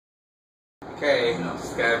Okay,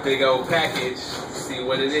 just got a big old package. See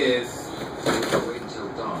what it is. Wait until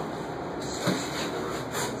dawn.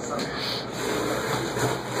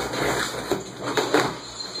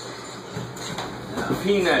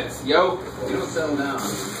 Peanuts, yo. You don't settle down.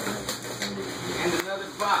 And another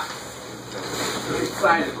box. Really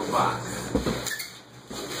excited of a box.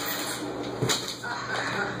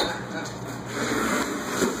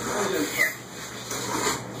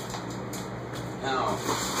 Now,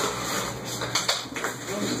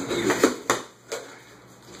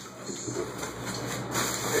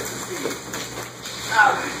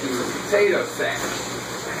 Potato sack.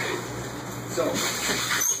 so,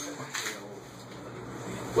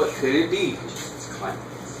 What could it be? it's climax.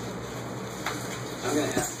 I'm going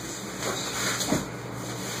to ask you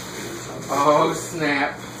some questions. Oh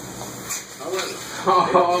snap.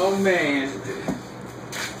 Oh man.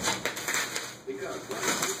 Because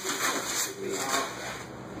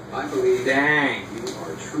I believe Dang. you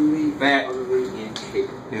are truly, That utterly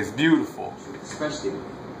incapable. It's beautiful. Especially,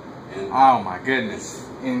 and Oh my goodness.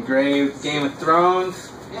 Engraved Game of Thrones.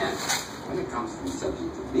 when it comes to the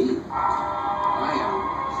subject of me, I am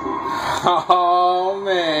truly. Oh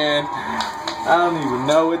man. I don't even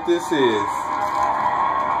know what this is.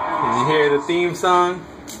 Can you hear the theme song?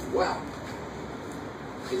 Well,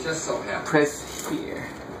 it just so happens. Press here.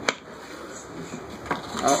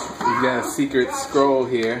 Oh, we've got a secret scroll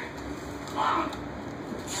here.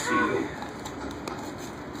 Let's see.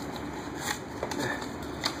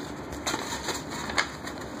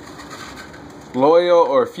 Loyal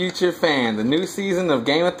or future fan, the new season of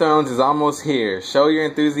Game of Thrones is almost here. Show your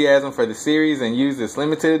enthusiasm for the series and use this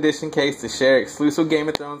limited edition case to share exclusive Game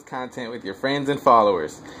of Thrones content with your friends and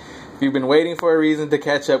followers. If you've been waiting for a reason to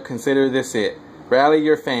catch up, consider this it. Rally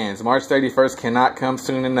your fans. March 31st cannot come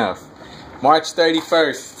soon enough. March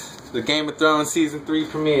 31st, the Game of Thrones Season 3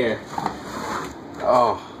 premiere.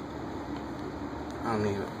 Oh. I don't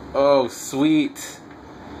even... Oh, sweet.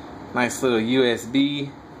 Nice little USB.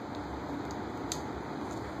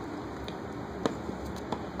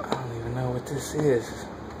 I don't even know what this is.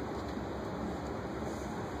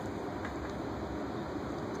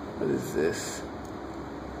 What is this?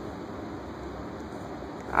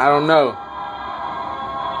 I don't know.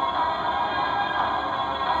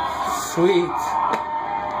 Sweet.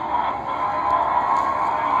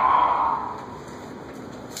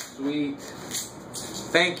 Sweet.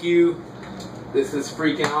 Thank you. This is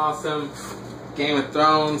freaking awesome. Game of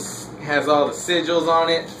Thrones has all the sigils on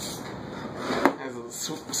it. Has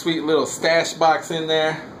a sweet little stash box in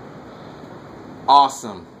there.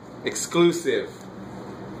 Awesome. Exclusive.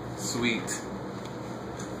 Sweet.